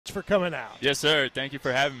much for coming out. Yes, sir. Thank you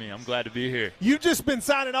for having me. I'm glad to be here. You've just been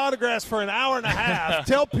signing autographs for an hour and a half.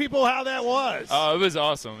 Tell people how that was. Oh, it was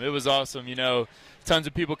awesome. It was awesome. You know, tons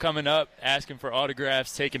of people coming up, asking for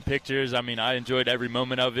autographs, taking pictures. I mean, I enjoyed every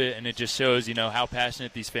moment of it, and it just shows, you know, how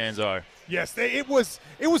passionate these fans are. Yes, it was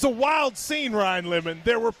a wild scene, Ryan Lemon.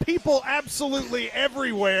 There were people absolutely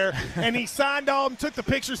everywhere, and he signed all of them, took the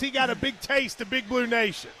pictures. He got a big taste of Big Blue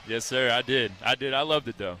Nation. Yes, sir, I did. I loved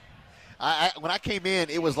it, though. When I came in,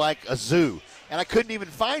 it was like a zoo, and I couldn't even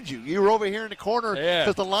find you. You were over here in the corner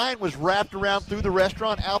because the line was wrapped around through the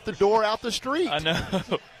restaurant, out the door, out the street. I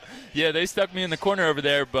know. Yeah, they stuck me in the corner over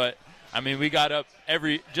there, but I mean, we got up.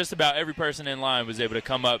 Just about every person in line was able to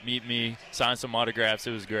come up, meet me, sign some autographs.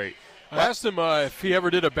 It was great. I asked him if he ever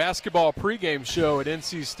did a basketball pregame show at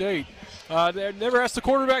NC State. They never asked the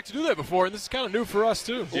quarterback to do that before, and this is kind of new for us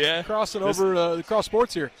too. Yeah, crossing over across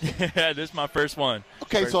sports here. Yeah, this is my first one.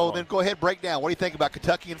 Okay, then go ahead, break down. What do you think about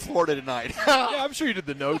Kentucky and Florida tonight? Yeah, I'm sure you did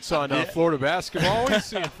the notes on Florida basketball. Always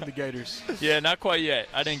seeing from the Gators. Yeah, not quite yet.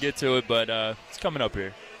 I didn't get to it, but it's coming up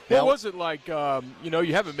here. What was it like,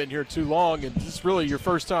 you haven't been here too long, and this is really your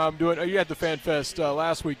first time doing you had the Fan Fest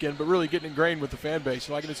last weekend, but really getting ingrained with the fan base.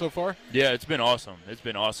 You liking it so far? Yeah, it's been awesome. It's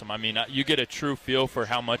been awesome. I mean, you get a true feel for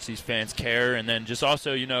how much these fans care, and then just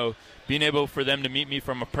also, being able for them to meet me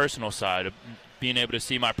from a personal side, being able to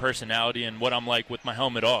see my personality and what I'm like with my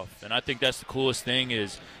helmet off. And I think that's the coolest thing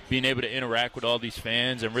is being able to interact with all these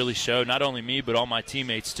fans and really show not only me but all my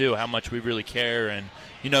teammates too how much we really care and,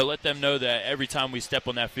 let them know that every time we step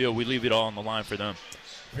on that field, we leave it all on the line for them.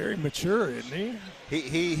 Very mature, isn't he?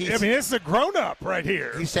 He I mean, this is a grown-up right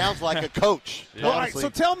here. He sounds like a coach. Yeah. All right, so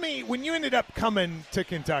tell me, when you ended up coming to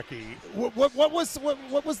Kentucky, what was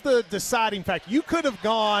the deciding factor? You could have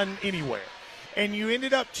gone anywhere, and you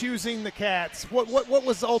ended up choosing the Cats. What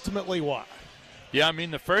was ultimately why? Yeah, I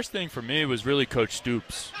mean, the first thing for me was really Coach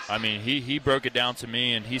Stoops. I mean, he broke it down to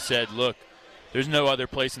me, and he said, look, there's no other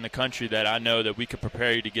place in the country that I know that we could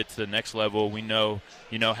prepare you to get to the next level. We know,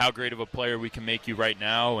 how great of a player we can make you right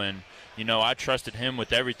now. And, I trusted him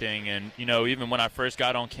with everything. And, even when I first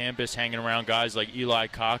got on campus hanging around guys like Eli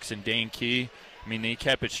Cox and Dane Key, I mean, he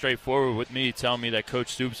kept it straightforward with me, telling me that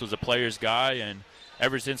Coach Stoops was a player's guy. And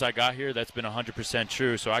ever since I got here, that's been 100%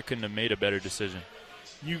 true. So I couldn't have made a better decision.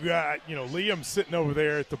 You got, Liam sitting over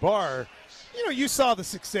there at the bar. You saw the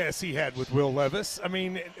success he had with Will Levis. I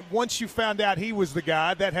mean, once you found out he was the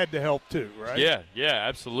guy, that had to help too, right? Yeah,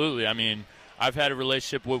 absolutely. I mean, I've had a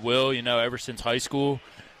relationship with Will, ever since high school.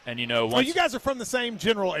 And, once you guys are from the same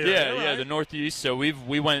general area, Yeah, right? the Northeast. So we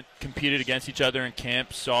competed against each other in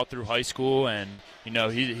camps all through high school. And,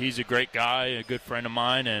 he's a great guy, a good friend of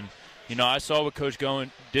mine. And, I saw what Coach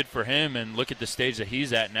Goen did for him and look at the stage that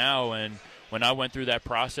he's at now. And when I went through that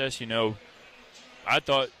process, I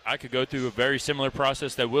thought I could go through a very similar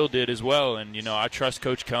process that Will did as well. And, I trust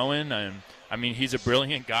Coach Cohen. And, I mean, he's a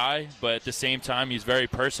brilliant guy, but at the same time, he's very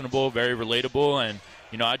personable, very relatable. And,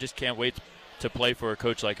 I just can't wait to play for a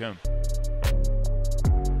coach like him.